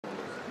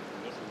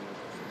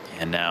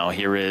And now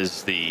here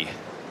is the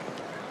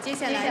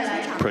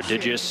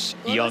prodigious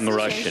young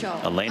Russian,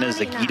 Alina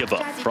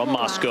Zagitova from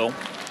Moscow.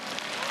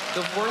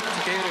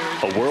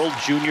 A world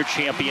junior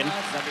champion,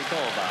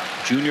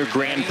 junior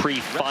Grand Prix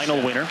final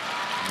winner,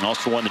 and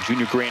also won the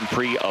Junior Grand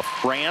Prix of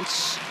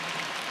France.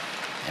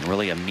 And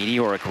really a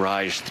meteoric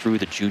rise through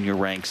the junior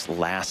ranks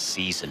last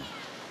season.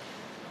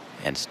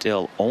 And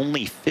still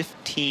only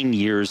 15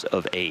 years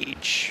of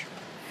age.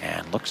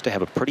 And looks to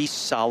have a pretty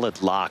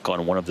solid lock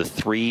on one of the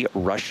 3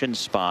 Russian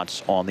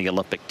spots on the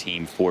Olympic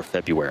team for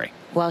February.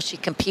 Well, she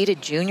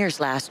competed juniors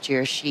last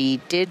year.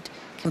 She did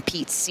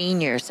compete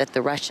seniors at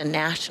the Russian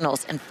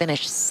Nationals and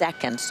finished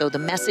 2nd. So the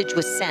message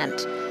was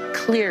sent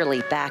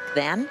clearly back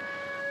then.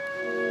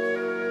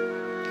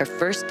 Her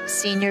first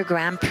senior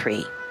Grand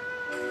Prix.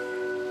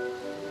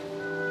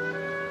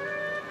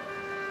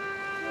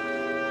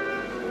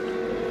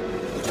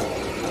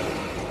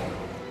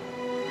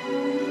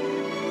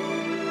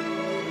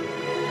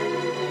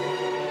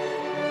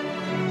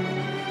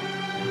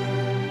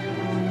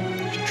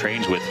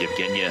 Trains with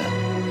Yevgenia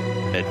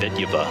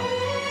Medvedeva,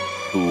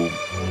 who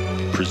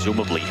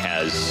presumably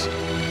has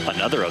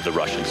another of the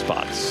Russian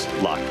spots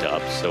locked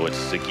up. So it's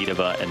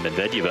Zagitova and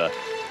Medvedeva,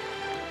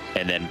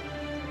 and then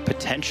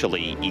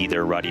potentially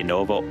either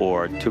Radionova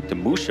or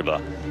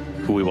Tuktamusheva,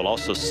 who we will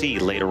also see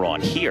later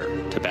on here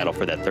to battle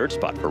for that 3rd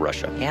spot for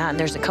Russia. Yeah, and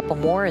there's a couple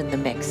more in the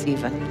mix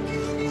even.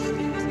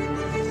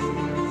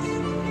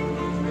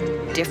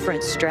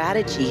 Different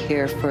strategy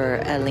here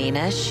for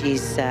Alina.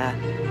 She's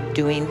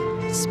doing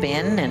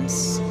spin and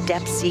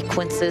step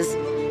sequences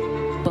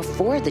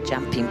before the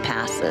jumping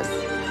passes.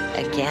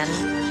 Again,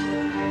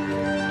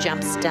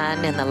 jumps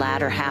done in the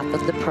latter half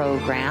of the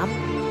program.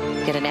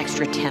 Get an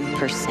extra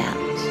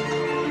 10%.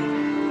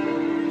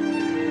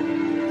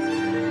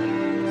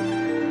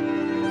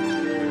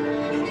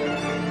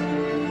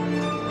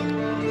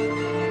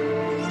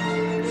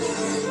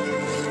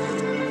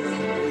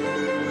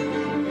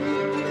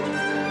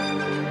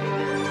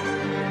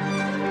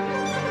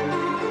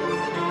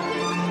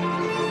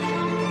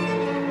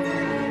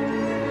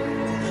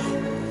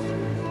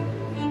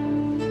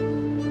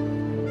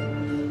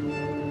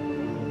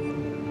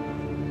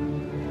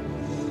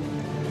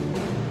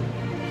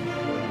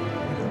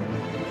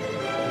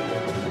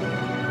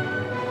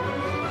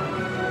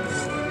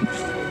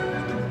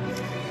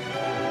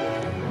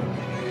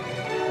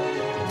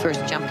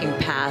 First jumping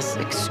pass,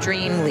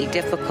 extremely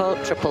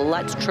difficult. Triple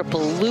Lutz, triple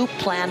loop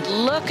planned.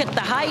 Look at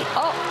the height.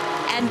 Oh,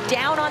 and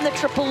down on the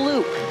triple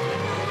loop.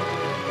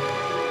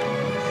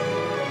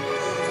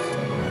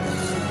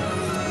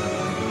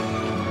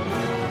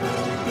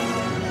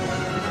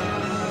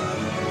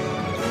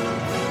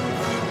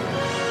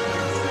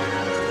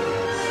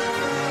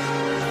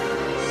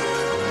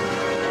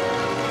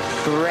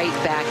 Right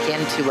back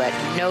into it,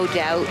 no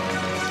doubt.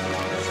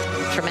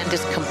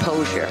 Tremendous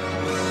composure.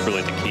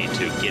 Really the key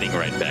to getting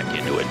right back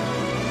into it.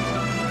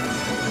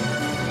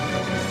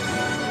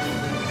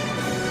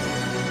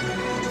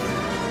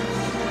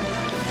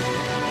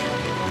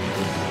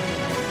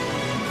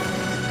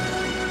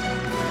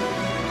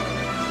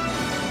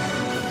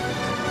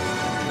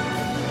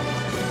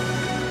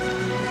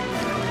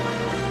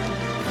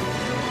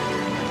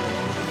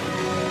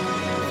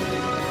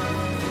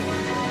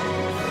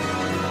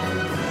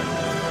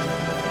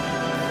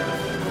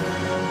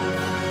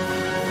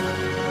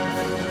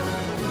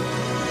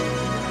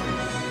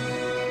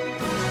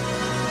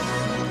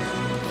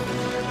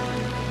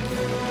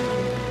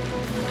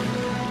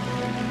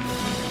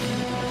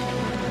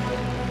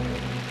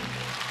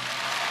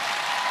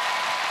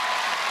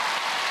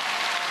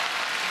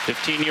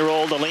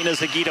 Year-old Alina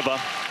Zagitova,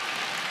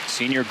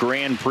 senior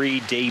Grand Prix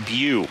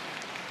debut.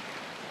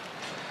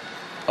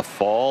 A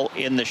fall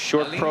in the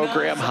short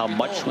program. How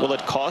much will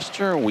it cost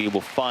her? We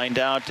will find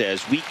out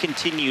as we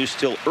continue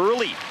still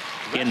early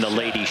in the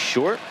ladies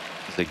short.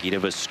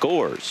 Zagitova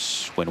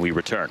scores when we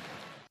return.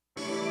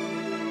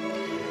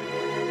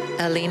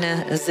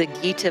 Alina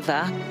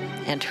Zagitova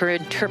and her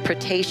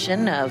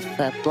interpretation of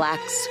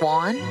Black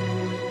Swan.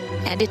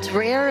 And it's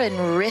rare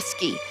and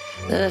risky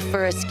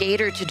for a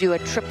skater to do a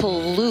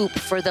triple loop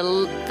for the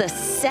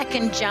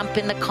 2nd jump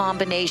in the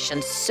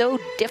combination. So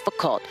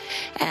difficult.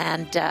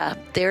 And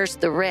there's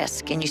the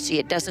risk. And you see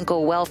it doesn't go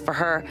well for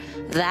her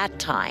that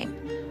time.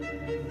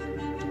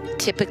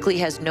 Typically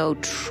has no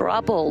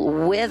trouble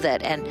with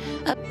it. And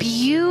a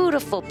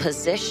beautiful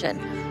position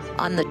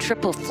on the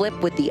triple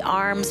flip with the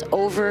arms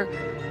over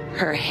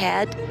her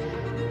head.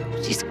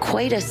 She's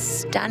quite a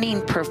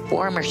stunning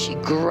performer. She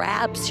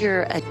grabs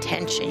your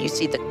attention. You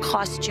see the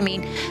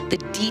costuming, the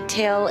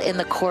detail in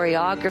the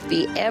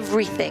choreography,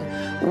 everything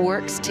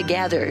works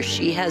together.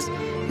 She has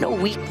no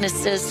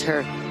weaknesses.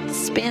 Her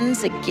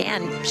spins,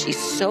 again, she's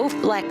so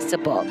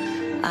flexible.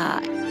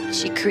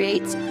 She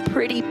creates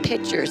pretty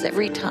pictures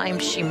every time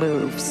she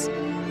moves.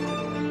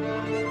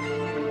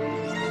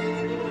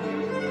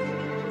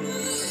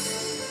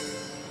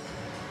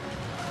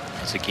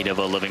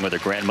 Zagitova living with her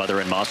grandmother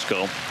in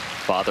Moscow,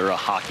 father a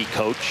hockey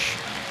coach,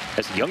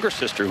 has a younger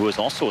sister who is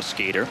also a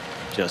skater.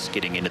 just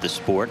getting into the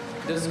sport.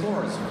 The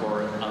scores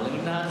for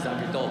Alina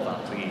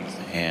Zagitova, please.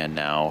 And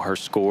now her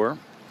score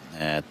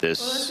at this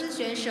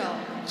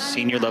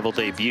senior level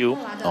debut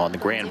on the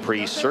Grand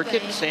Prix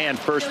circuit, and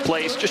first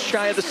place just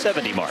shy of the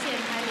 70 mark.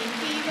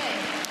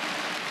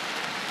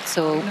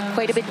 So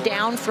quite a bit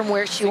down from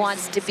where she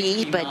wants to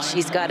be, but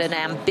she's got an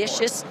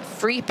ambitious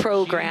free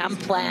program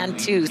planned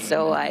too.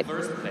 So I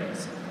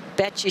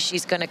bet you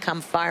she's going to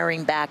come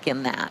firing back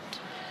in that.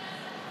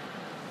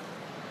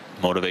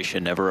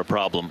 Motivation never a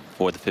problem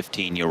for the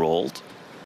 15-year-old.